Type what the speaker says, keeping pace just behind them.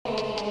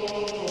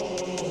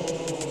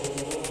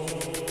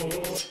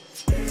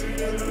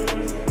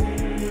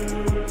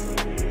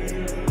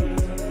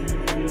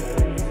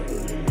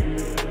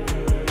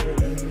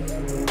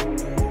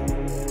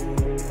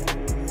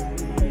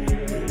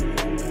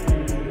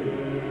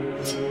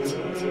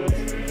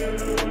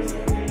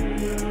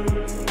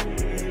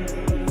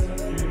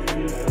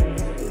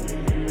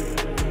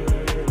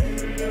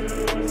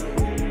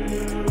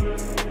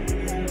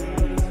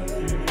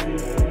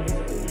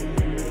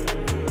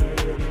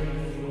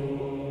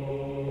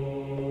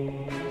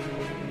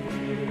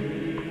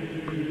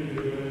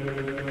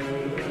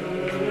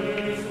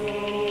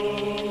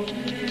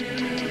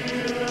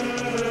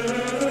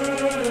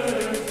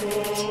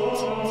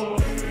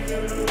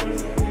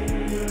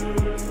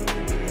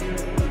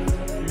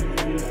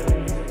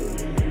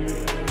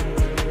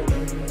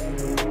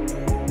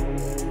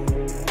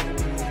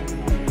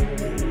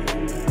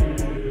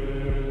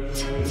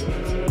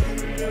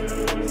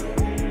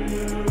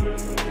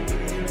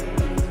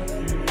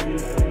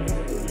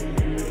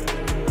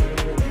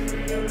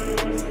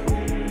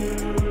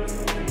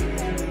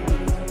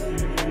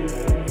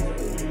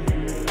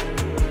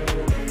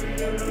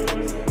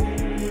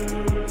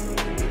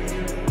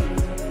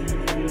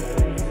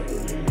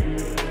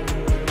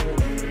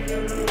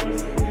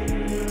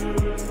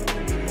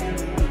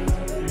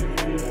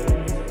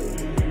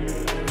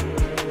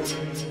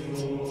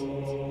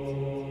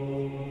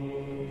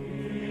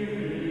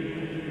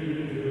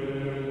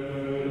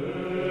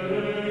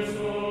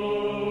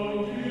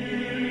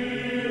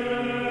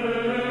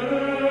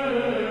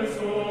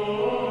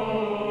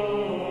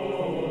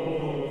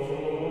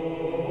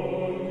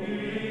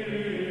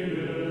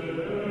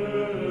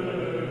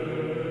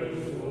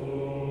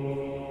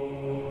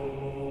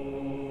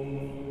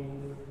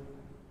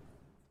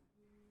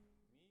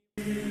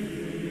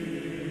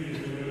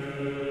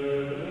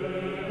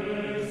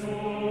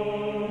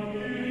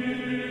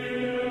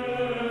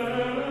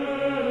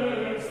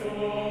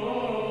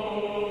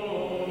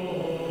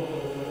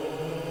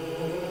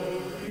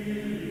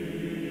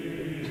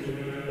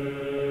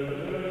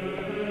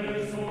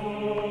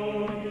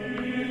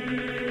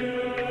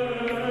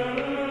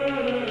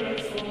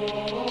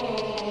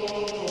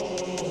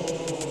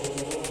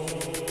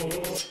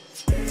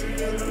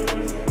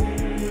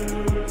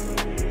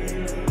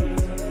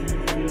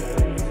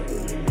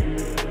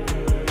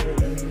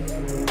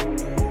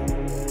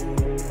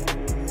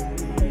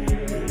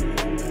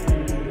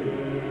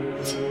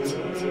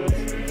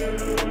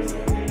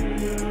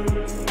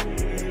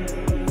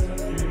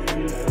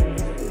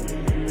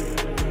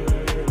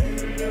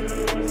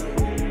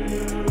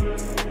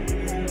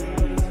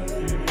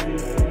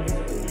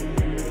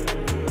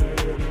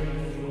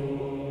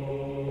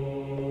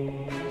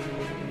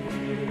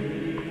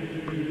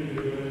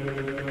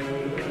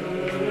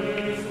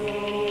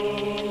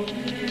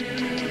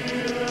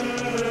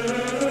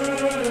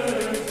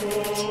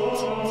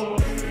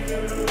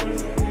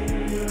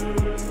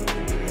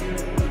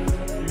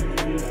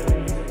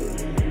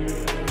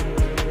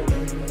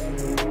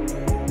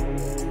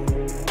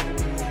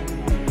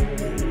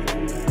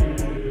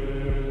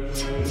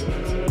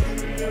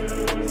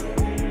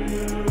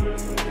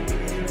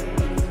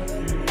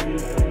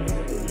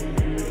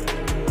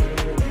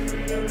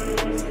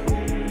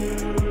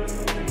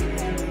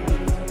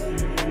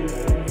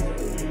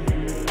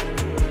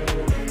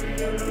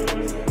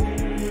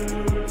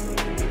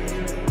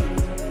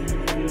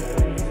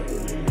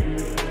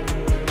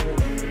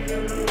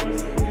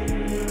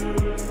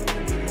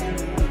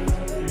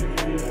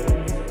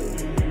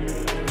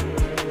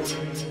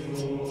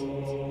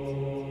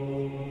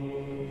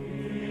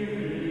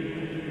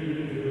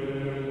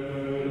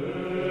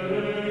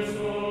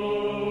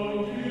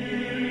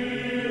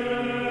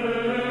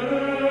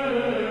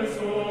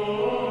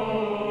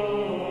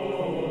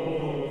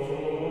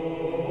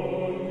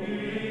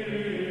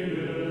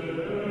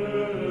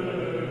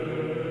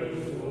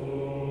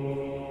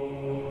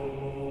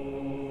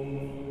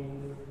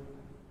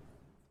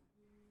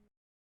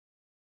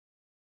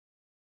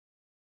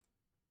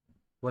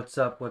What's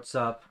up? What's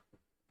up?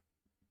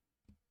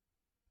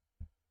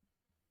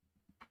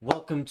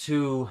 Welcome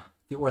to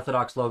the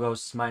Orthodox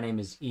Logos. My name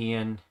is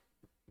Ian,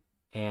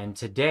 and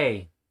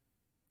today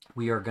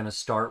we are going to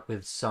start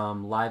with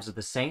some Lives of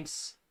the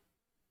Saints,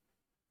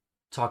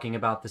 talking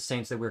about the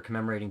saints that we're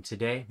commemorating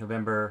today,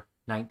 November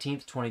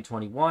 19th,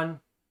 2021,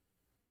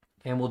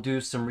 and we'll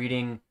do some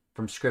reading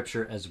from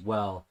Scripture as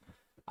well.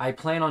 I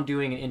plan on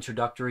doing an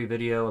introductory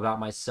video about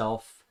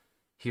myself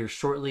here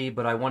shortly,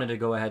 but I wanted to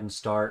go ahead and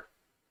start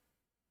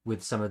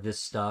with some of this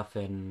stuff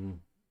and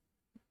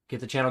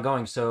get the channel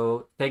going.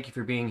 So thank you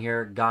for being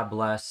here. God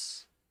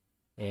bless,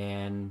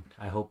 and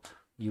I hope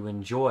you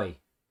enjoy.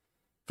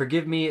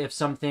 Forgive me if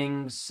some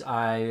things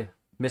I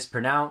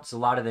mispronounce. A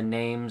lot of the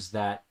names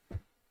that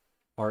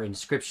are in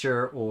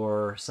Scripture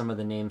or some of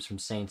the names from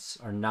saints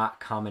are not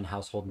common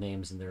household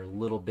names, and they're a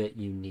little bit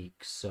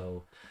unique.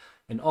 So,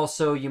 and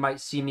also you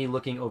might see me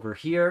looking over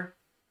here.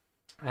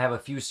 I have a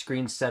few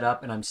screens set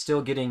up and I'm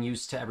still getting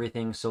used to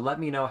everything. So let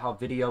me know how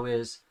video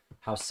is,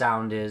 how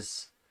sound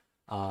is,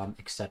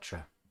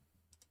 etc.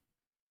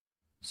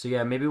 So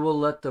yeah, maybe we'll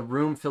let the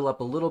room fill up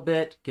a little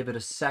bit. Give it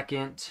a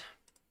second.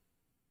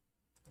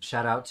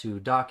 Shout out to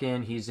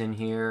Dokken, he's in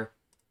here.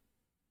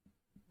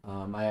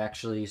 I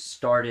actually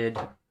started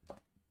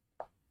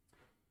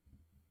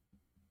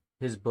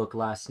his book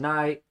last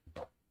night,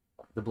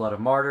 The Blood of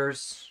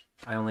Martyrs.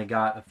 I only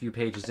got a few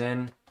pages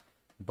in,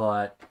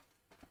 but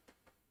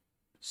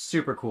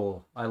super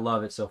cool. I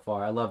love it so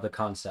far. I love the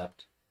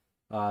concept.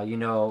 You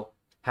know,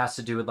 has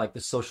to do with like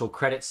the social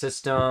credit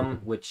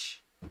system,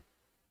 which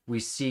we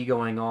see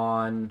going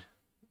on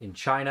in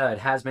China. It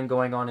has been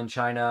going on in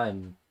China,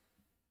 and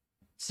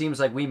it seems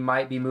like we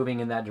might be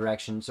moving in that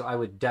direction. So I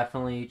would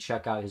definitely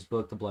check out his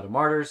book, The Blood of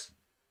Martyrs.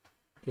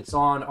 It's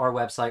on our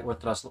website,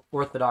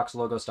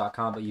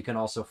 orthodoxlogos.com, but you can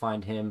also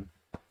find him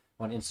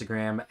on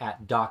Instagram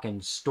at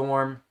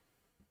DokkenStorm.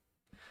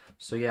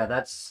 So yeah,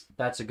 that's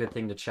a good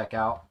thing to check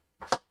out.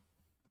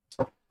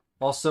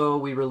 Also,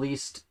 we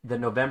released the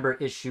November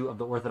issue of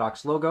the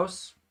Orthodox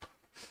Logos.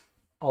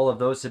 All of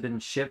those have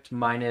been shipped,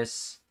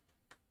 minus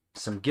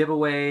some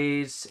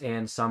giveaways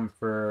and some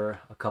for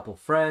a couple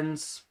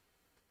friends.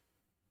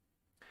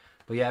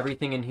 But yeah,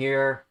 everything in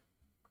here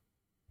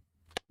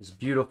is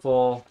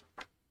beautiful.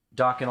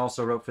 Dokken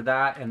also wrote for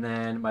that. And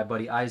then my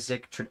buddy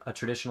Isaac, a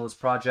Traditionalist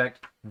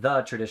Project,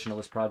 the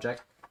Traditionalist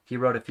Project, he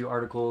wrote a few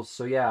articles.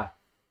 So yeah,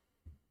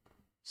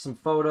 some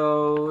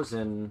photos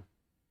and...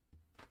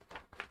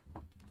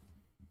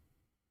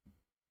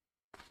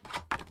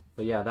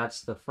 But yeah,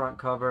 that's the front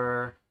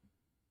cover.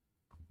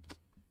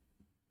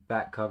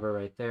 Back cover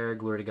right there.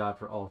 Glory to God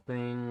for all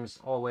things,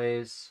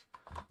 always.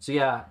 So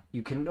yeah,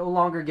 you can no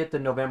longer get the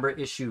November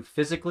issue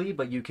physically,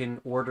 but you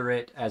can order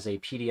it as a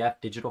PDF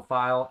digital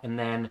file. And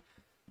then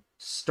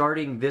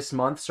starting this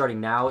month, starting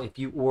now, if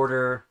you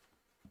order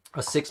a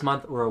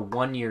 6-month or a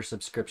 1-year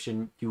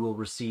subscription, you will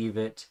receive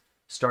it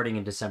starting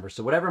in December.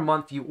 So whatever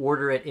month you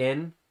order it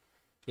in,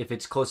 if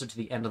it's closer to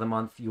the end of the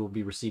month, you will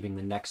be receiving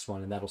the next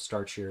one, and that'll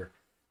start your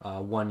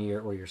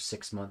 1-year or your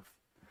 6-month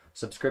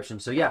subscription.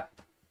 So yeah,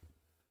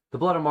 the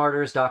Blood of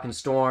Martyrs, Dock and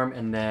Storm,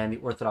 and then the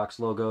Orthodox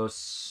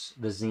Logos,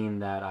 the zine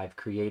that I've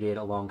created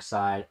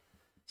alongside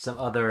some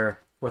other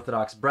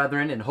Orthodox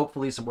brethren and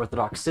hopefully some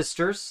Orthodox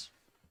sisters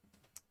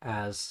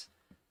as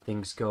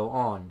things go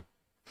on.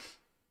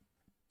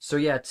 So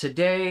yeah,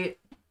 today,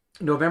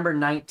 November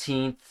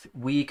 19th,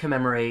 we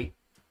commemorate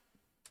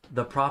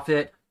the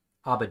prophet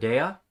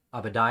Obadiah.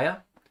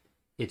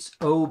 It's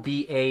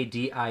Obadiah,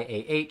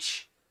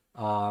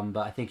 but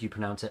I think you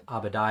pronounce it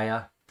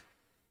Obadiah.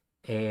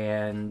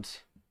 And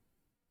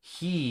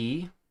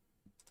he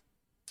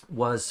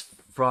was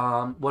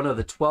from one of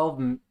the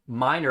 12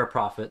 minor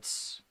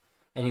prophets,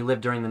 and he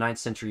lived during the 9th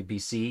century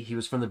BC. He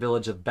was from the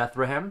village of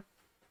Bethlehem,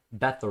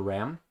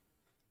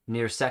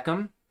 near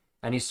Shechem,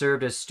 and he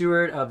served as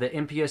steward of the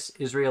impious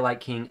Israelite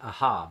king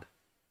Ahab.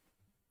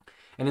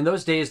 And in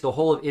those days, the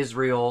whole of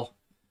Israel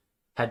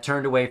had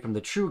turned away from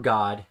the true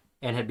God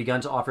and had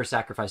begun to offer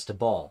sacrifice to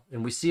Baal.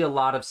 And we see a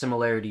lot of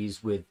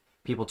similarities with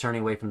people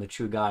turning away from the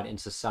true God in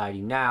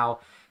society now,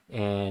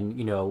 and,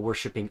 you know,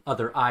 worshiping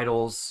other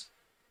idols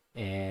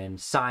and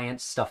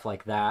science, stuff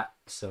like that.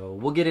 So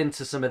we'll get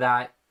into some of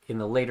that in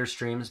the later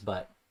streams,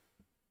 but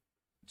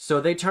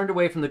so they turned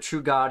away from the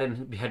true God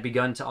and had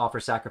begun to offer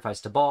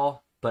sacrifice to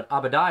Baal, but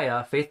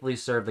Obadiah faithfully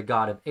served the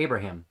God of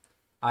Abraham,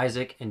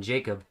 Isaac, and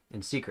Jacob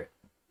in secret.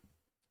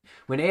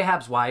 When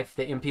Ahab's wife,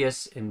 the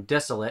impious and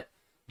desolate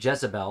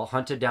Jezebel,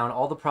 hunted down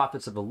all the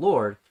prophets of the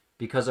Lord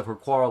because of her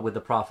quarrel with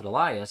the prophet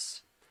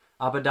Elias,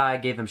 Obadiah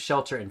gave them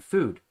shelter and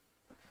food.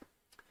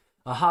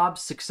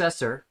 Ahab's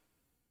successor,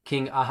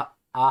 King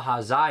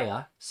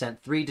Ahaziah,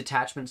 sent 3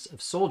 detachments of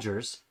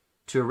soldiers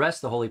to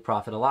arrest the holy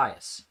prophet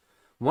Elias.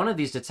 One of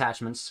these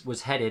detachments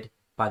was headed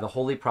by the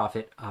holy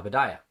prophet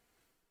Obadiah.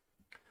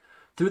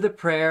 Through the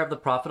prayer of the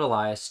prophet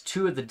Elias,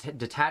 2 of the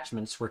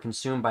detachments were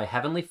consumed by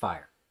heavenly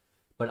fire,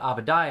 but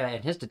Obadiah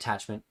and his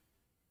detachment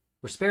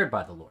were spared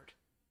by the Lord.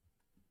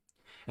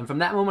 And from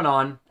that moment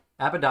on,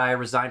 Obadiah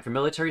resigned from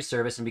military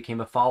service and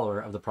became a follower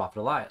of the prophet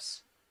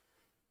Elias.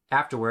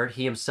 Afterward,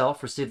 he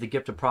himself received the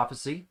gift of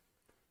prophecy.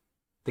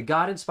 The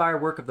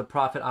God-inspired work of the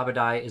prophet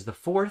Obadiah is the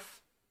 4th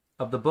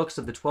of the books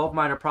of the 12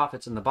 minor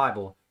prophets in the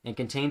Bible and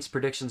contains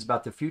predictions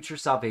about the future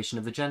salvation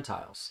of the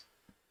Gentiles,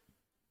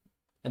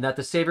 and that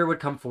the Savior would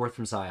come forth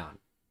from Zion.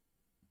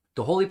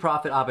 The holy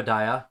prophet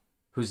Obadiah,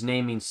 whose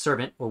name means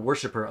servant or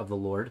worshiper of the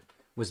Lord,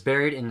 was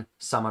buried in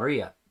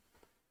Samaria.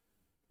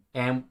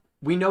 And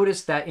we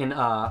notice that in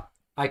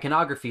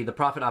iconography, the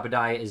prophet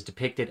Obadiah is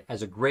depicted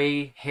as a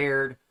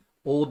gray-haired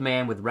old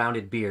man with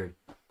rounded beard,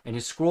 and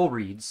his scroll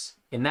reads,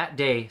 "In that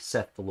day,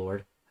 saith the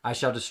Lord, I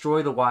shall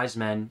destroy the wise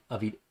men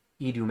of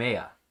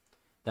Idumea."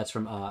 That's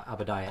from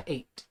Obadiah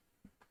 8.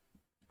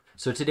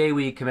 So today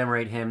we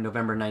commemorate him,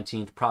 November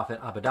 19th, Prophet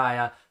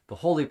Obadiah, the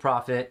holy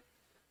prophet.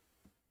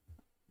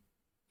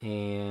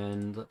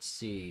 And let's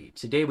see,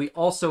 today we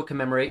also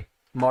commemorate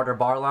Martyr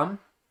Barlaam,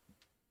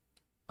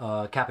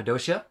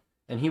 Cappadocia,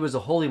 and he was a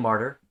holy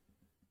martyr.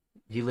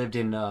 He lived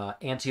in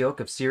Antioch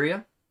of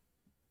Syria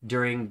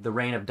during the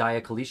reign of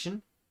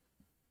Diocletian.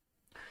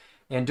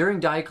 And during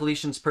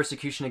Diocletian's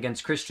persecution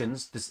against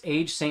Christians, this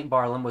aged Saint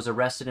Barlaam was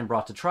arrested and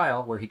brought to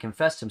trial, where he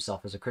confessed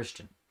himself as a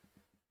Christian.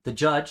 The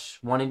judge,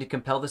 wanting to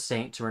compel the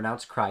saint to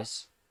renounce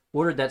Christ,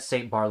 ordered that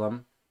Saint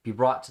Barlaam be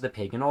brought to the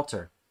pagan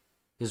altar.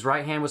 His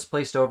right hand was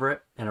placed over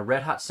it, and a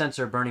red-hot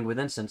censer burning with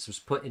incense was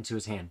put into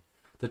his hand.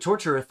 The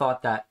torturer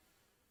thought that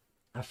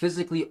a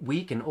physically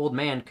weak and old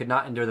man could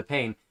not endure the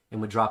pain and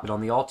would drop it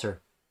on the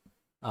altar.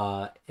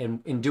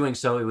 And in doing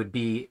so, it would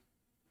be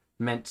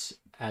meant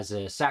as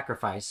a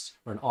sacrifice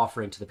or an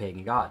offering to the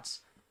pagan gods.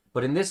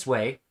 But in this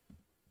way,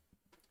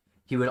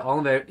 he would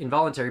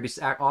involuntarily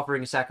be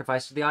offering a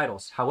sacrifice to the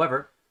idols.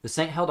 However, the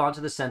saint held on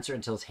to the censer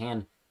until his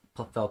hand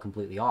fell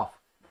completely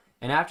off.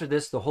 And after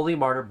this, the holy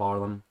martyr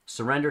Barlaam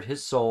surrendered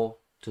his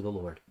soul to the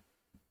Lord.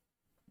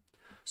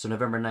 So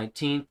November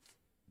 19th,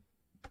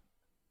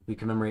 we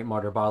commemorate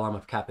Martyr Barlaam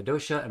of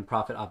Cappadocia and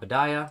Prophet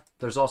Obadiah.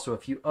 There's also a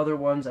few other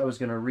ones I was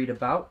going to read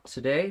about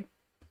today.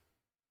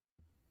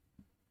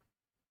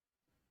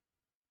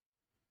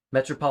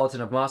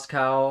 Metropolitan of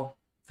Moscow,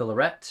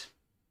 Philaret.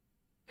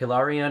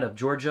 Hilarion of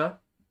Georgia.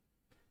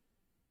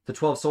 The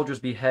 12 soldiers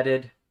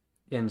beheaded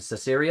in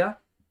Caesarea.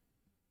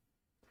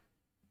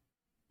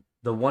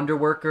 The wonder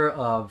worker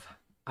of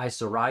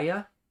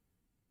Isariah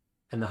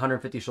and the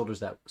 150 soldiers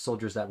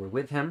that were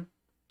with him.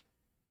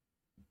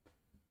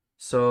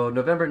 So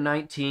November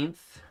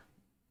 19th,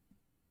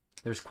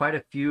 there's quite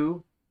a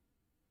few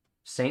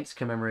saints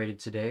commemorated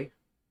today.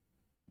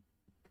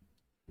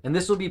 And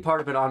this will be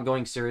part of an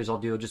ongoing series I'll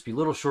do. It'll just be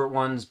little short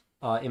ones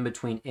in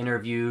between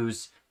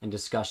interviews and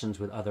discussions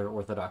with other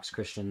Orthodox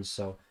Christians.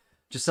 So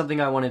just something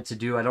I wanted to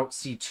do. I don't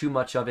see too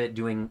much of it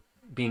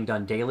being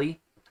done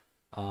daily.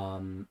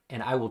 And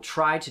I will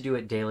try to do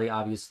it daily.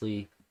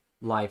 Obviously,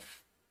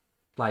 life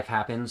life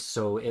happens.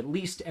 So at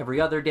least every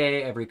other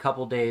day, every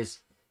couple days,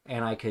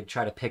 and I could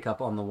try to pick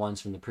up on the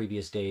ones from the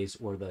previous days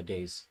or the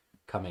days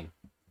coming.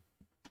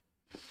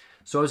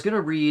 So I was going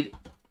to read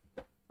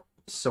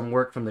some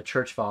work from the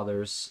Church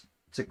Fathers.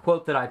 It's a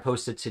quote that I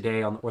posted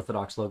today on the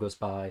Orthodox Logos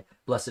by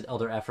Blessed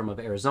Elder Ephraim of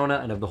Arizona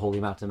and of the Holy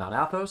Mountain, Mount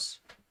Athos.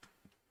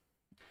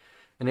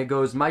 And it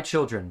goes, "My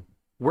children,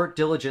 work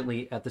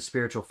diligently at the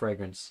spiritual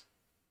fragrance."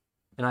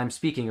 And I'm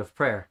speaking of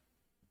prayer.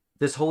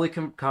 This holy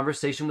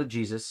conversation with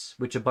Jesus,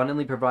 which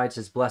abundantly provides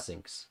his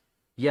blessings.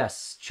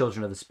 Yes,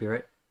 children of the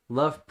Spirit,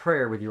 love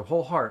prayer with your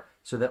whole heart,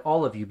 so that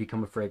all of you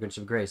become a fragrance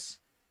of grace,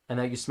 and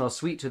that you smell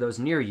sweet to those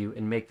near you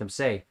and make them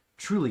say,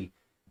 "Truly,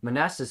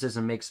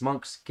 monasticism makes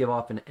monks give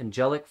off an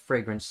angelic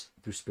fragrance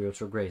through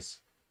spiritual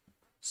grace.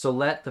 So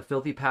let the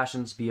filthy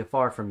passions be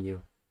afar from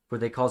you, for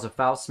they cause a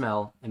foul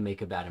smell and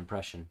make a bad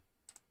impression."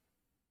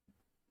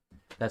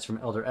 That's from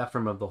Elder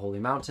Ephraim of the Holy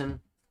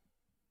Mountain.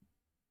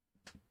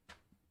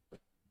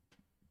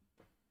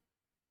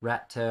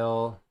 Rat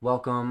Tail,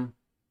 welcome.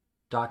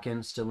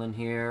 Dawkins still in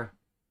here.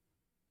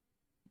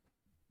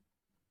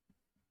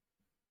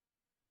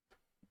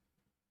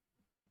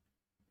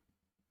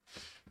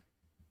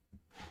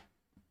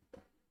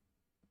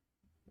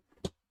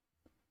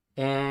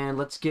 And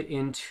let's get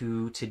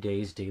into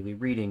today's daily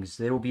readings.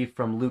 They will be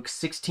from Luke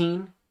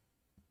 16,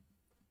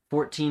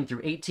 14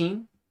 through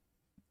 18,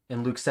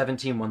 and Luke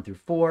 17, 1 through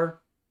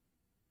 4,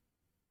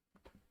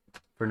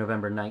 for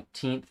November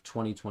 19th,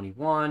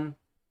 2021.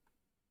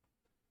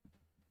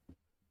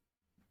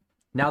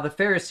 Now the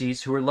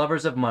Pharisees, who were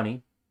lovers of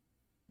money,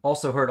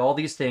 also heard all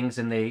these things,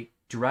 and they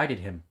derided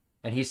him.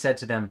 And he said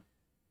to them,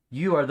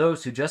 "You are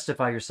those who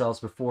justify yourselves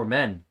before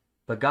men,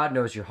 but God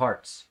knows your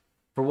hearts.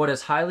 For what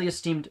is highly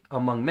esteemed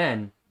among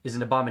men is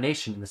an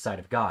abomination in the sight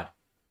of God."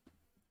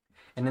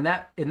 And in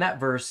that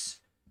verse,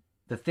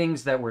 the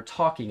things that we're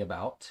talking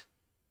about,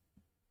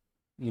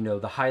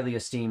 the highly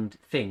esteemed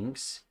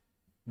things,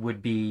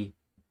 would be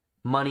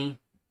money,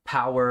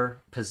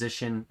 power,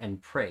 position,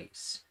 and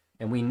praise.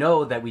 And we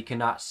know that we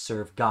cannot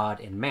serve God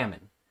and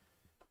mammon.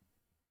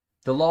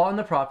 The law and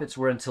the prophets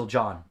were until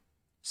John.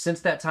 Since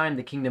that time,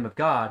 the kingdom of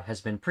God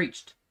has been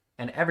preached,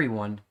 and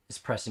everyone is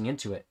pressing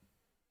into it.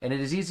 And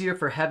it is easier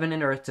for heaven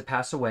and earth to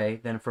pass away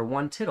than for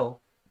one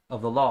tittle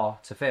of the law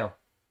to fail.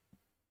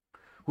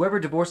 Whoever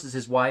divorces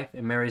his wife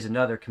and marries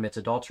another commits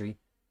adultery,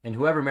 and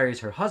whoever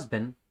marries her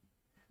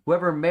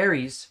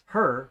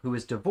who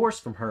is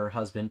divorced from her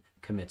husband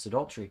commits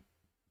adultery.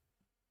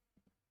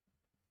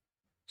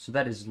 So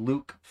that is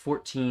Luke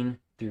 14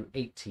 through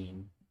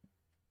 18.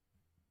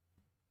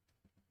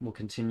 We'll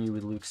continue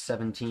with Luke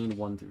 17,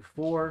 1 through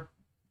 4.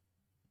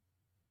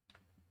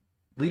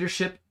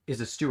 Leadership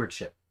is a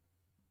stewardship.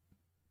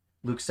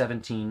 Luke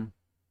 17.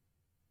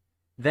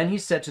 Then he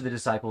said to the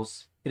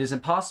disciples, "It is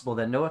impossible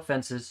that no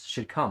offenses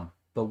should come,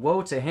 but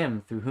woe to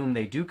him through whom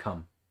they do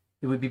come.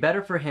 It would be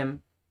better for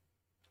him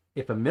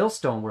if a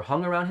millstone were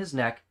hung around his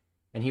neck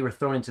and he were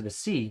thrown into the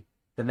sea,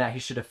 than that he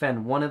should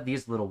offend one of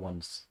these little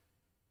ones.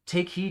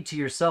 Take heed to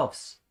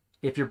yourselves.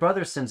 If your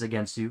brother sins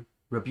against you,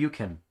 rebuke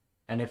him,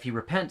 and if he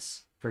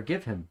repents,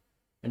 forgive him.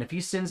 And if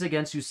he sins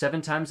against you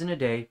 7 times in a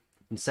day,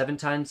 and 7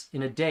 times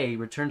in a day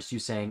returns to you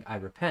saying, 'I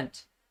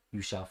repent,'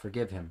 you shall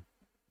forgive him."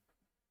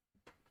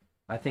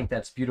 I think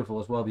that's beautiful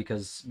as well,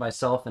 because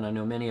myself, and I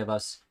know many of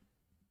us,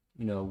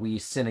 we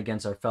sin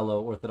against our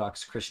fellow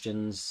Orthodox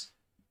Christians,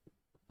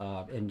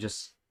 and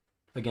just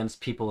against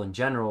people in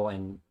general.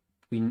 And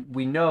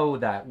we know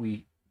that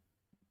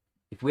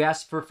if we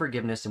ask for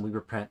forgiveness and we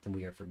repent, then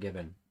we are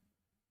forgiven.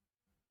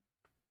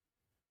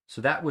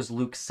 So that was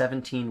Luke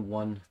 17,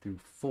 1 through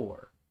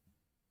 4.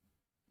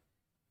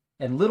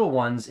 And little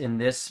ones in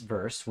this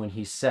verse, when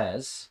he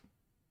says,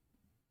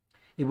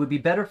 "It would be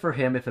better for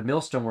him if a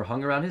millstone were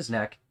hung around his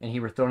neck and he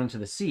were thrown into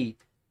the sea,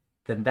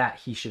 than that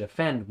he should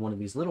offend one of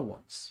these little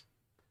ones."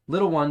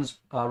 Little ones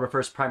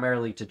refers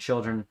primarily to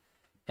children,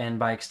 and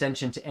by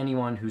extension to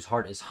anyone whose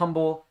heart is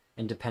humble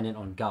and dependent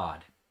on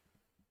God.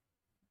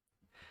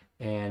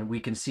 And we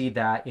can see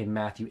that in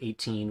Matthew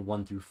 18,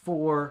 1 through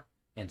 4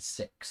 and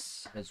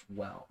 6 as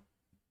well.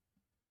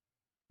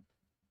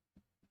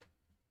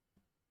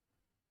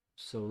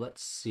 So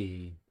let's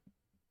see.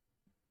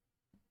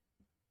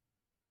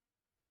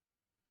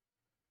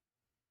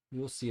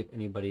 We'll see if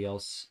anybody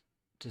else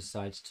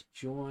decides to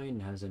join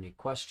and has any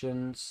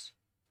questions.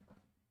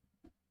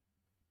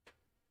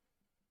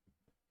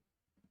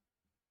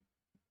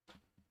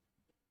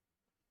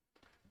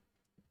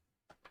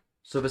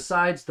 So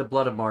besides The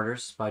Blood of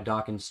Martyrs by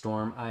Dawkins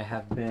Storm, I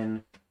have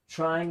been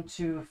trying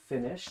to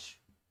finish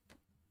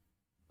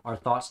Our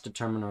Thoughts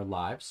Determine Our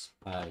Lives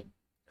by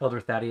Elder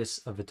Thaddeus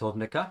of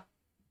Vitovnica.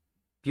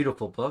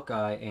 Beautiful book.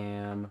 I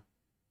am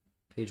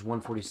page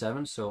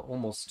 147, so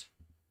almost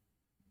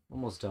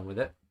done with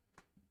it.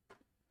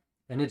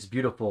 And it's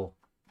beautiful.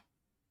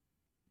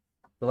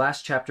 The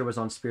last chapter was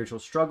on spiritual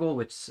struggle,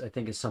 which I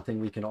think is something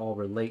we can all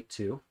relate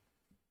to.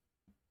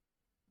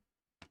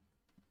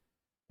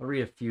 I'll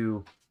read a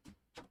few.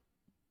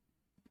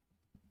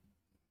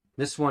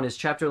 This one is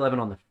chapter 11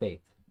 on the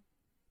faith.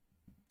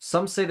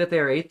 Some say that they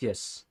are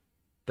atheists,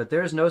 But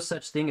there is no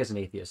such thing as an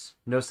atheist.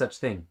 No such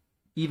thing.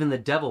 Even the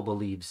devil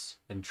believes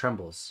and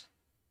trembles.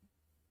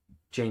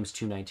 James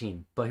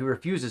 2:19. But he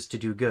refuses to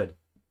do good.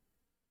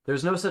 There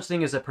is no such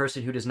thing as a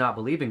person who does not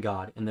believe in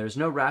God, and there is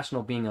no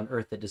rational being on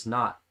earth that does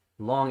not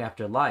long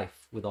after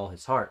life with all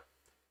his heart.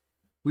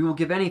 We will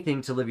give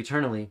anything to live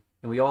eternally,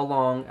 and we all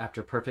long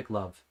after perfect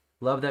love,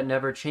 love that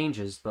never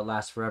changes but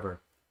lasts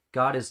forever.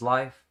 God is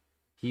life.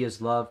 He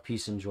is love,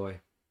 peace, and joy.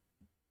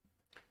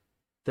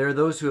 There are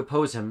those who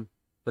oppose him,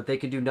 but they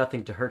can do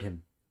nothing to hurt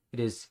him. It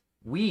is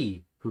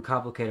we who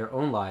complicate our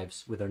own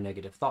lives with our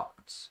negative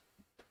thoughts.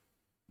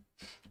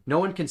 No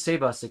one can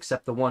save us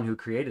except the one who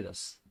created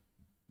us.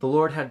 The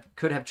Lord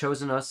could have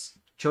chosen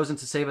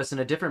to save us in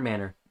a different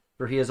manner,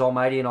 for he is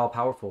almighty and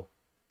all-powerful.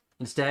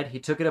 Instead,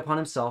 he took it upon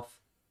himself,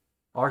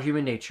 our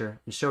human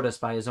nature, and showed us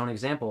by his own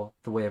example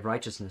the way of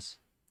righteousness.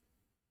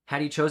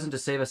 Had he chosen to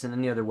save us in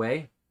any other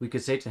way, we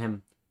could say to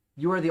him,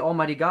 "You are the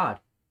Almighty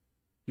God.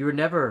 You were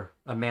never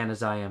a man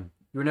as I am.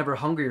 You were never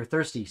hungry or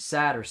thirsty,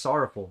 sad or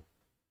sorrowful."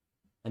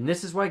 And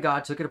this is why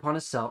God took it upon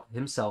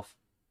himself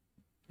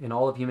in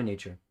all of human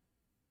nature.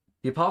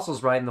 The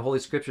apostles write in the Holy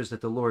Scriptures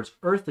that the Lord's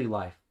earthly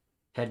life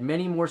had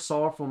many more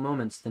sorrowful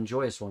moments than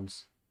joyous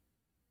ones.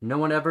 No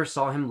one ever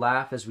saw him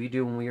laugh as we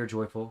do when we are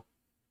joyful.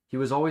 He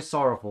was always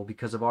sorrowful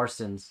because of our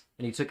sins,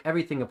 and he took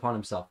everything upon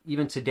himself.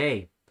 Even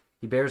today,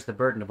 he bears the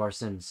burden of our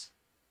sins,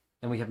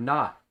 and we have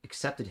not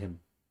accepted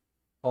him.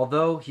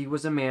 Although he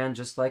was a man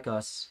just like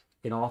us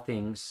in all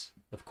things,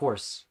 of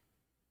course,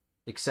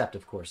 except,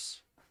 of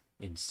course,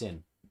 in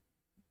sin.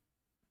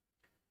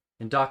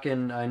 And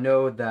Dokken, I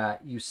know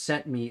that you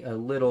sent me a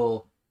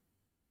little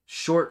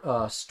short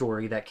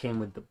story that came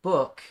with the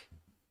book,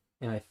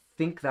 and I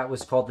think that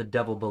was called The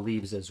Devil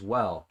Believes as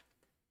well.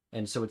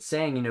 And so it's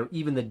saying,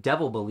 even the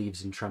devil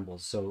believes and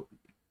trembles. So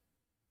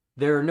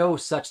there are no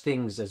such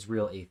things as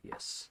real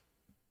atheists.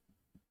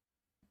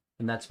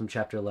 And that's from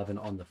chapter 11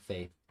 on the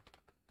faith.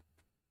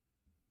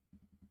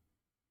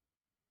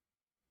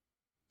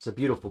 It's a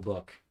beautiful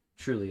book.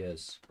 It truly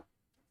is.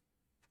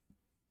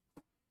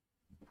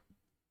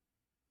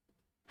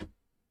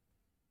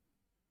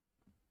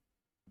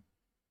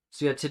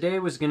 So yeah, today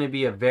was going to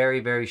be a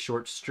very, very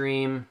short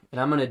stream, and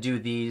I'm going to do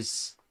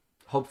these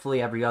hopefully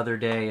every other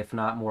day, if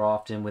not more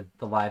often, with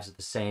the lives of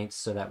the saints,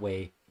 so that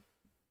way,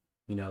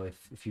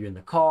 if you're in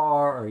the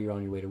car or you're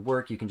on your way to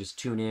work, you can just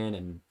tune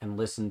in and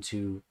listen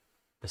to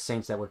the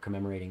saints that we're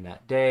commemorating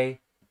that day.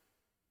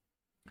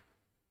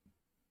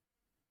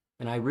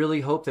 And I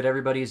really hope that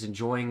everybody's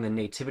enjoying the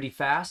Nativity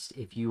Fast.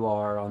 If you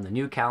are on the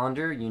new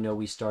calendar,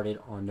 we started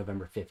on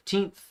November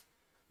 15th.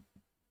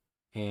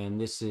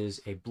 And this is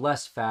a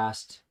blessed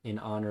fast in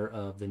honor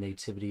of the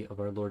nativity of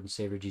our Lord and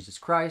Savior Jesus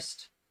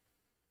Christ.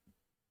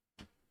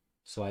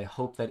 So I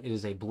hope that it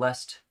is a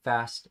blessed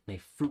fast and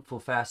a fruitful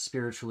fast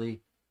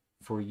spiritually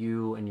for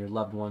you and your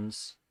loved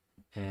ones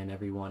and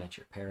everyone at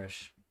your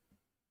parish.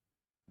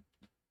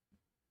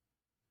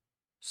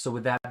 So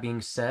with that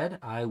being said,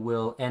 I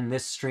will end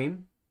this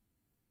stream.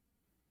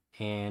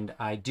 And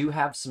I do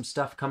have some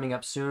stuff coming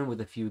up soon with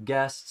a few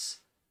guests.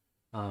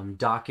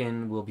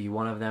 Dokken will be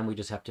one of them. We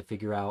just have to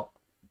figure out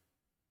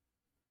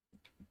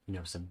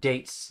some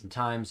dates and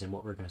times and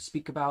what we're going to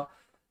speak about.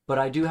 But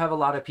I do have a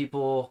lot of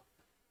people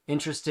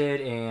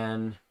interested,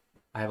 and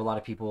I have a lot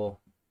of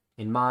people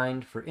in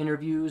mind for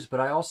interviews, but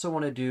I also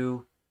want to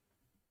do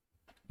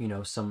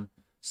some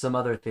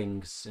other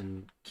things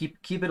and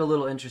keep it a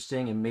little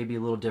interesting and maybe a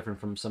little different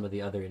from some of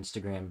the other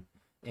Instagram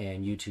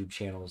and YouTube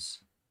channels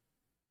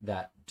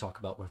that talk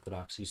about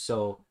Orthodoxy.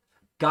 So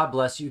God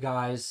bless you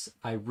guys.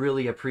 I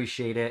really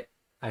appreciate it.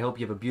 I hope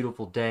you have a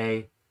beautiful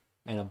day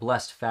and a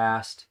blessed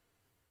fast.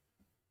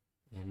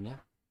 And yeah,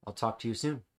 I'll talk to you soon.